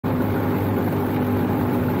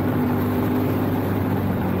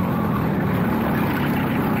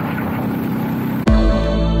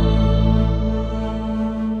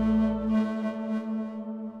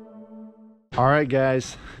All right,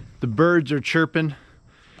 guys, the birds are chirping.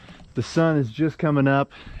 The sun is just coming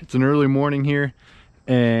up. It's an early morning here,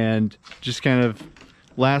 and just kind of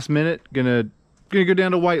last minute, gonna go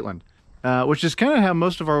down to Whiteland, which is kind of how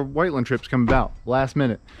most of our Whiteland trips come about, last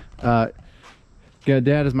minute. Got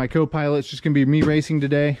Dad as my co-pilot. It's just gonna be me racing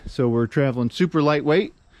today, so we're traveling super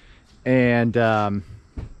lightweight, and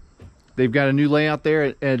they've got a new layout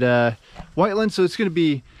there at Whiteland, so it's gonna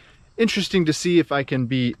be interesting to see if I can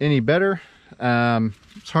be any better.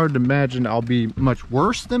 It's hard to imagine I'll be much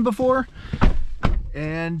worse than before,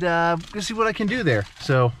 and gonna see what I can do there.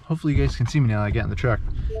 So hopefully you guys can see me now that I get in the truck.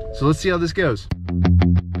 So let's see how this goes.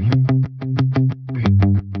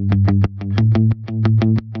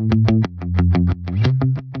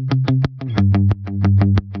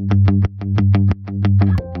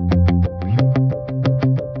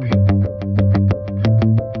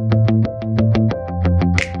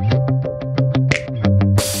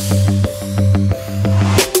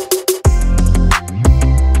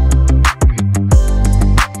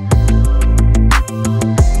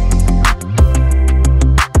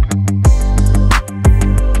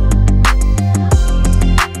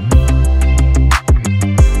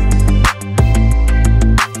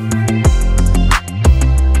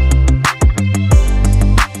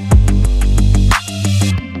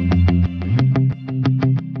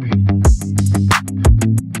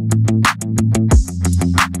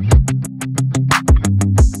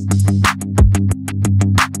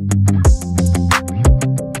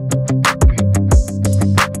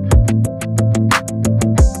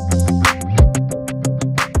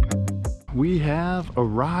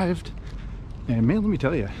 Arrived, and man, let me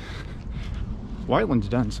tell you, Whiteland's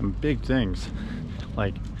done some big things.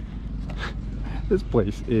 Like, this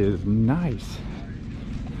place is nice.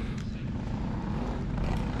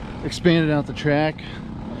 Expanded out the track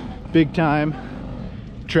big time.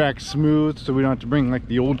 Track's smooth, so we don't have to bring like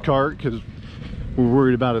the old cart because we're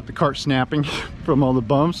worried about it, the cart snapping from all the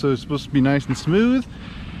bumps. So it's supposed to be nice and smooth,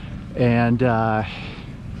 and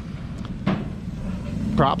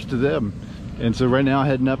props to them. And so right now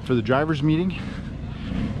heading up for the driver's meeting,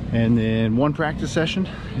 and then one practice session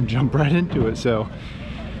and jump right into it. So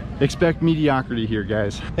expect mediocrity here,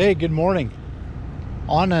 guys. Hey, good morning.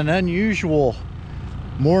 On an unusual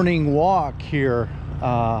morning walk here,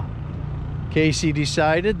 Casey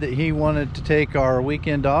decided that he wanted to take our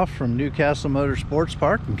weekend off from Newcastle Motorsports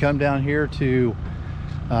Park and come down here to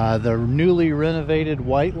the newly renovated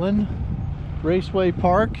Whiteland Raceway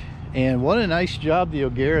Park. And what a nice job the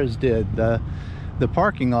O'Garas did. The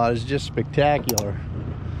parking lot is just spectacular.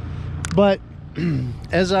 But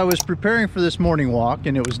as I was preparing for this morning walk,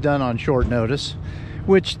 and it was done on short notice,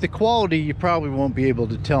 which the quality you probably won't be able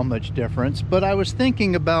to tell much difference, but I was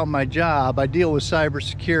thinking about my job. I deal with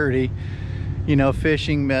cybersecurity, you know,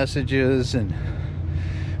 phishing messages and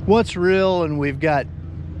what's real, and we've got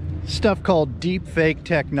stuff called deep fake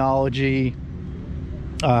technology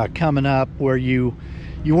coming up where you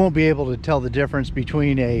won't be able to tell the difference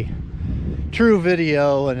between a true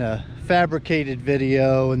video and a fabricated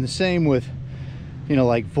video, and the same with, you know,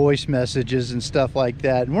 like voice messages and stuff like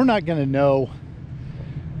that. And we're not going to know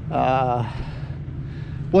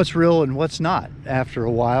what's real and what's not after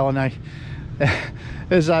a while. And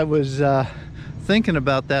as I was thinking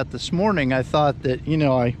about that this morning, I thought that, you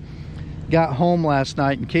know, I got home last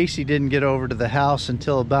night and Casey didn't get over to the house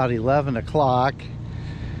until about 11 o'clock.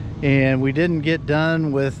 And we didn't get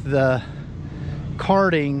done with the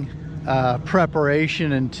karting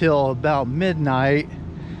preparation until about midnight.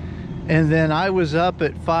 And then I was up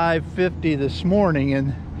at 5:50 this morning,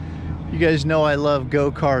 and you guys know I love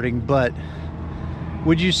go-karting, but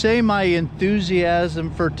would you say my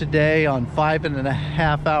enthusiasm for today on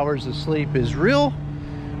 5.5 hours of sleep is real,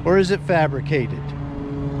 or is it fabricated?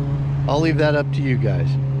 I'll leave that up to you guys.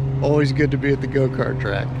 Always good to be at the go-kart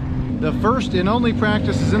track. The first and only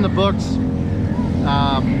practice is in the books.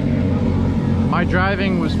 My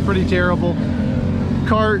driving was pretty terrible.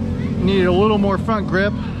 Kart needed a little more front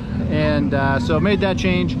grip, and so I made that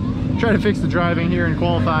change. Try to fix the driving here in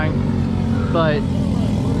qualifying, but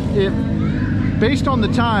based on the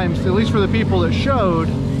times, at least for the people that showed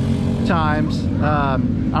times,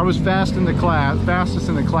 I was fastest in the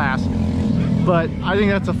class. But I think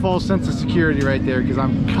that's a false sense of security right there, because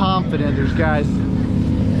I'm confident there's guys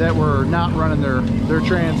that were not running their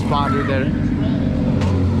transponder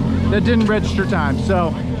that didn't register time.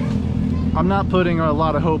 So I'm not putting a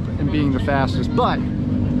lot of hope in being the fastest, but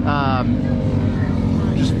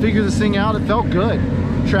just figure this thing out. It felt good.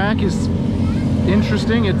 Track is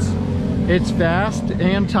interesting. It's fast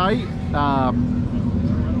and tight.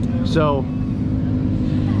 So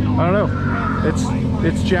I don't know.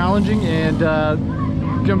 it's challenging and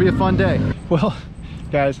it's gonna be a fun day. Well,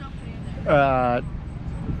 guys,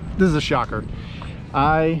 this is a shocker.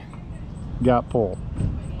 I got pole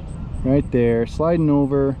right there, sliding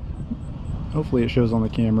over. Hopefully it shows on the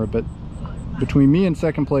camera, but between me and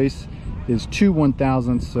second place is 2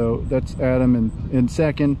 1,000ths, so that's Adam in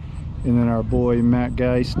second, and then our boy Matt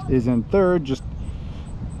Geist is in third, just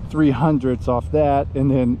 300ths off that.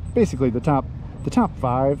 And then basically the top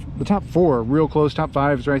four, real close. Top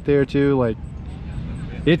five is right there too. Like,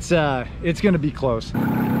 it's gonna be close.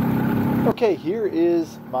 Okay, here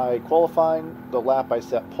is my qualifying, the lap I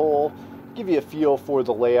set pole. Give you a feel for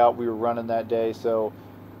the layout we were running that day. So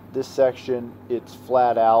this section, it's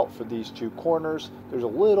flat out for these two corners. There's a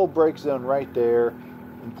little brake zone right there.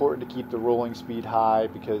 Important to keep the rolling speed high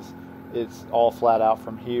because it's all flat out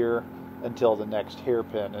from here until the next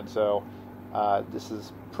hairpin. And so this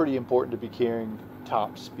is pretty important to be carrying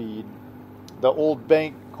top speed. The old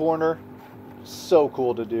bank corner, so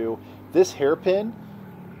cool to do. This hairpin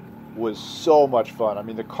was so much fun. I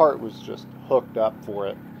mean, the cart was just hooked up for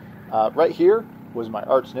it. Right here was my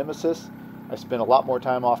arch nemesis. I spent a lot more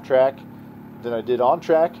time off track than I did on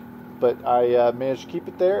track, but I managed to keep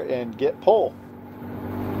it there and get pole.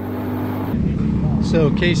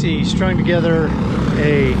 So Casey strung together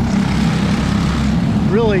a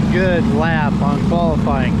really good lap on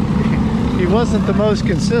qualifying. He wasn't the most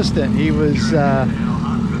consistent. He was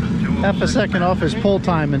half a second off his pole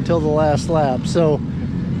time until the last lap. So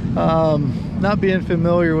not being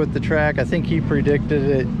familiar with the track, I think he predicted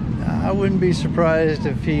it. I wouldn't be surprised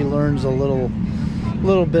if he learns a little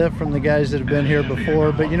bit from the guys that have been here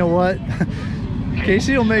before, but you know what?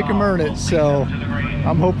 Casey will make him earn it, so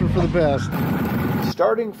I'm hoping for the best.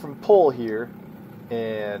 Starting from pole here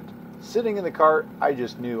and sitting in the cart, I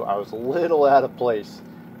just knew I was a little out of place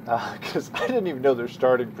because I didn't even know their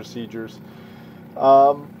starting procedures.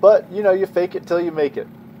 But you know, you fake it till you make it.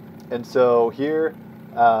 And so here,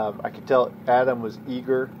 I could tell Adam was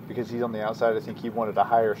eager because he's on the outside. I think he wanted a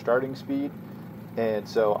higher starting speed. And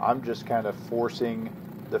so I'm just kind of forcing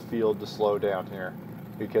the field to slow down here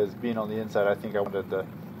because being on the inside, I think I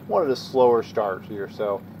wanted a slower start here.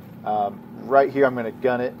 So right here, I'm going to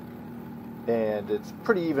gun it, and it's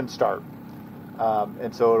pretty even start.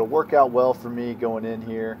 And so it'll work out well for me going in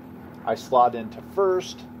here. I slot into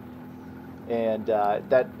first, and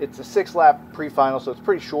it's a 6-lap pre-final, so it's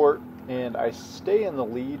pretty short. And I stay in the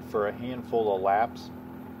lead for a handful of laps,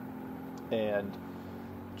 and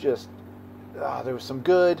just there was some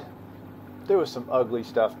good, there was some ugly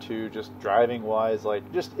stuff too, just driving wise,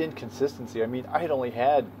 like just inconsistency. I mean, I had only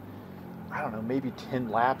had, I don't know, maybe 10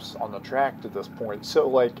 laps on the track to this point, so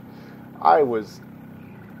like I was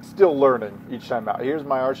still learning each time out. Here's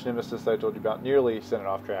my arch nemesis that I told you about, nearly sent it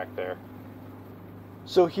off track there.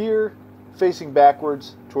 So here, facing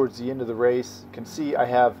backwards towards the end of the race, can see I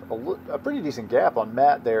have a pretty decent gap on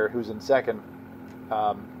Matt there, who's in second.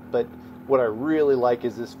 But what I really like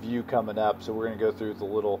is this view coming up. So we're going to go through the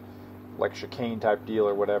little like chicane type deal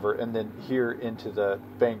or whatever, and then here into the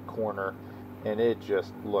bank corner, and it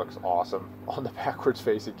just looks awesome on the backwards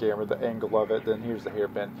facing camera, the angle of it. Then here's the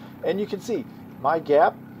hairpin, and you can see my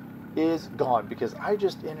gap is gone because I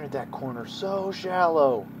just entered that corner so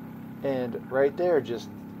shallow, and right there just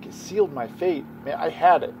sealed my fate. Man, I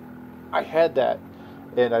had it. I had that,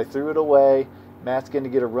 and I threw it away. Matt's going to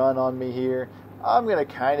get a run on me here. I'm going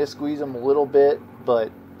to kind of squeeze him a little bit,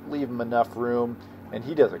 but leave him enough room, and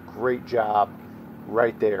he does a great job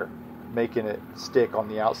right there, making it stick on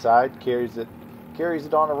the outside, carries it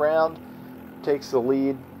on around, takes the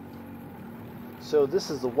lead. So this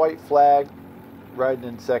is the white flag, riding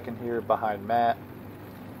in second here behind Matt,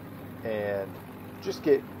 and just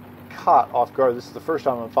get caught off guard. This is the first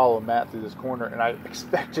time I'm following Matt through this corner, and I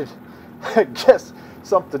expected, I guess,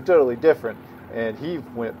 something totally different, and he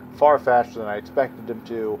went far faster than I expected him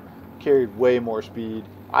to, carried way more speed.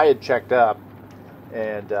 I had checked up,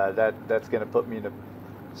 and that's going to put me in a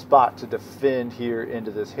spot to defend here into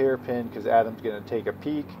this hairpin because Adam's going to take a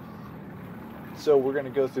peek. So we're going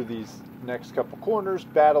to go through these next couple corners,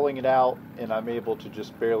 battling it out, and I'm able to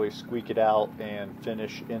just barely squeak it out and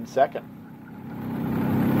finish in second.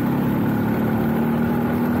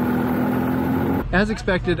 As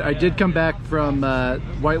expected, I did come back from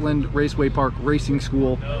Whiteland Raceway Park Racing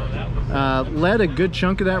School. Led a good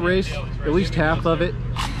chunk of that race, at least half of it,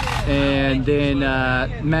 and then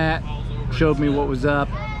Matt showed me what was up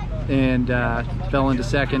and fell into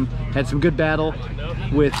second. Had some good battle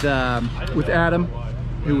with Adam,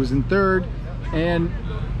 who was in third, and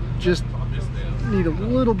just need a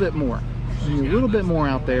little bit more. Need a little bit more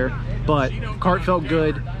out there, but kart felt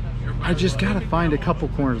good. I just gotta find a couple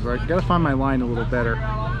corners. I gotta find my line a little better.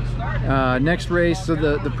 Next race, so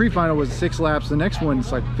the pre-final was 6 laps. The next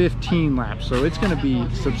one's like 15 laps, so it's gonna be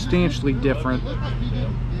substantially different.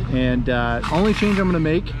 And only change I'm gonna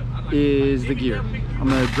make is the gear. I'm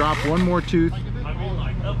gonna drop one more tooth.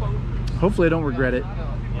 Hopefully I don't regret it,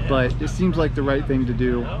 but it seems like the right thing to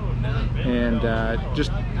do. And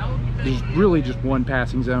there's really just one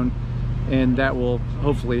passing zone, and that will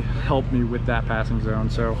hopefully help me with that passing zone.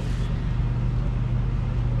 So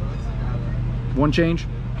one change,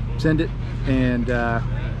 send it, and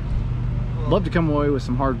love to come away with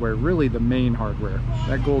some hardware, really the main hardware.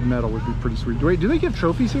 That gold medal would be pretty sweet. Wait, do they give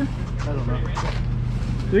trophies here? I don't know.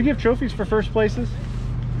 Do they give trophies for first places?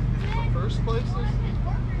 First places?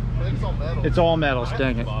 It's all medals. It's all medals,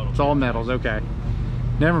 dang it. It's all medals, okay.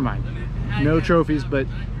 Never mind. No trophies, but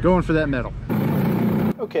going for that medal.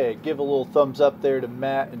 Okay, give a little thumbs up there to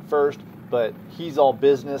Matt in first, but he's all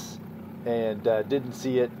business and didn't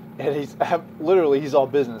see it. And he's literally, he's all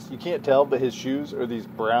business. You can't tell, but his shoes are these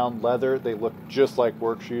brown leather. They look just like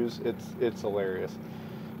work shoes. It's hilarious.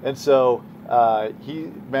 And so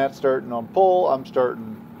Matt's starting on pole, I'm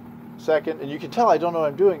starting second, and you can tell I don't know what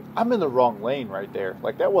I'm doing. I'm in the wrong lane right there.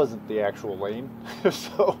 Like, that wasn't the actual lane.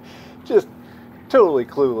 So just totally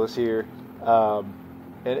clueless here. And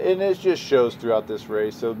it just shows throughout this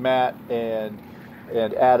race. So Matt and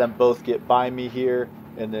Adam both get by me here,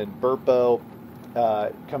 and then Burpo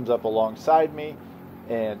comes up alongside me,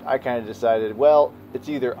 and I kind of decided, well, it's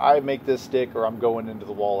either I make this stick or I'm going into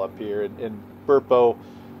the wall up here. And Burpo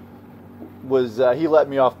was he let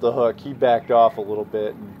me off the hook. He backed off a little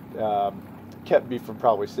bit and kept me from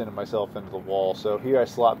probably sending myself into the wall. So here I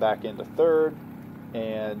slot back into third,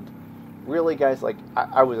 and really, guys, like,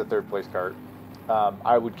 I was a third place kart.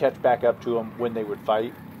 I would catch back up to them when they would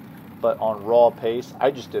fight, but on raw pace,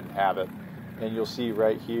 I just didn't have it. And you'll see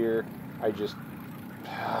right here, I just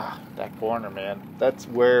that corner, man, that's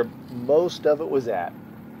where most of it was at.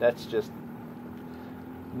 That's just,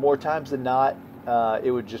 more times than not,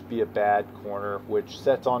 it would just be a bad corner, which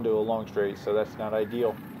sets onto a long straight, so that's not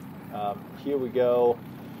ideal. Here we go.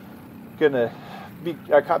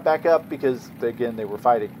 I caught back up because, again, they were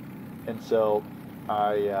fighting. And so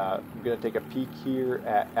I'm going to take a peek here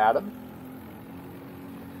at Adam.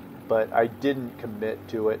 But I didn't commit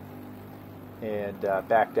to it and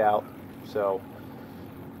backed out. So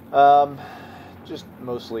just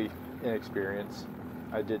mostly inexperience.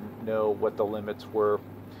 I didn't know what the limits were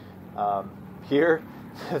here.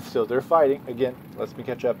 So they're fighting. Again, lets me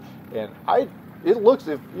catch up. And it looks,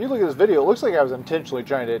 if you look at this video, it looks like I was intentionally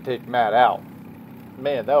trying to take Matt out.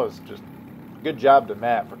 Man, that was just good job to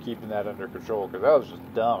Matt for keeping that under control, because that was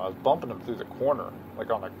just dumb. I was bumping him through the corner, like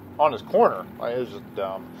on his corner. Like, it was just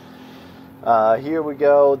dumb. Here we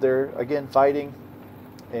go. They're again fighting,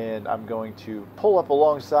 and I'm going to pull up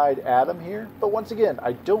alongside Adam here. But once again,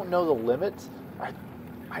 I don't know the limits.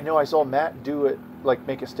 I know I saw Matt do it, like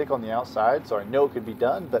make a stick on the outside, so I know it could be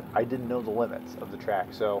done, but I didn't know the limits of the track,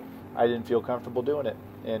 so I didn't feel comfortable doing it.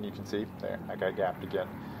 And you can see there, I got gapped again.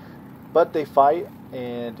 But they fight,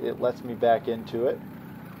 and it lets me back into it.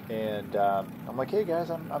 And I'm like, hey guys,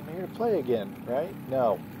 I'm here to play again, right?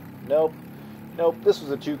 Nope. This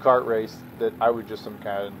was a 2-kart race that I would just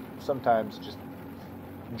sometimes just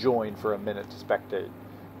join for a minute to spectate.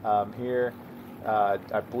 Here,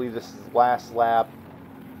 I believe this is the last lap.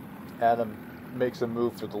 Adam makes a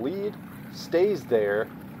move for the lead, stays there,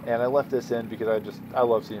 and I left this in because I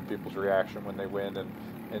love seeing people's reaction when they win,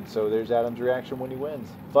 and so there's Adam's reaction when he wins.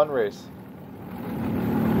 Fun race.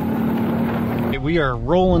 We are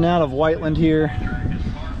rolling out of Whiteland here.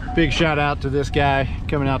 Big shout out to this guy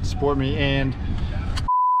coming out to support me, and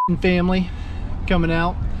family coming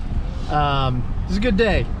out. It's a good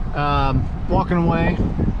day. Walking away.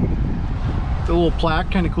 The little plaque,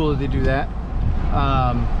 kind of cool that they do that.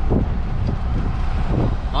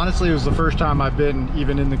 Honestly, it was the first time I've been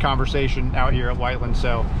even in the conversation out here at Whiteland,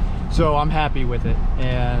 so I'm happy with it,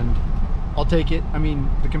 and I'll take it. I mean,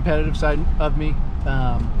 the competitive side of me,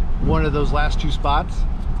 one of those last 2 spots,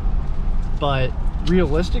 but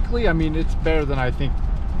realistically, I mean, it's better than I think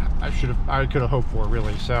I could have hoped for,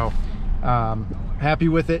 really. So happy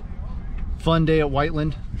with it. Fun day at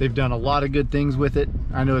Whiteland. They've done a lot of good things with it.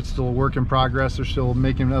 I know it's still a work in progress. They're still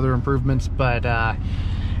making other improvements, but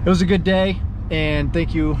it was a good day. And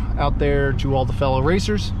thank you out there to all the fellow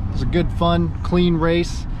racers. It was a good, fun, clean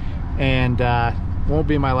race, and won't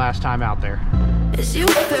be my last time out there.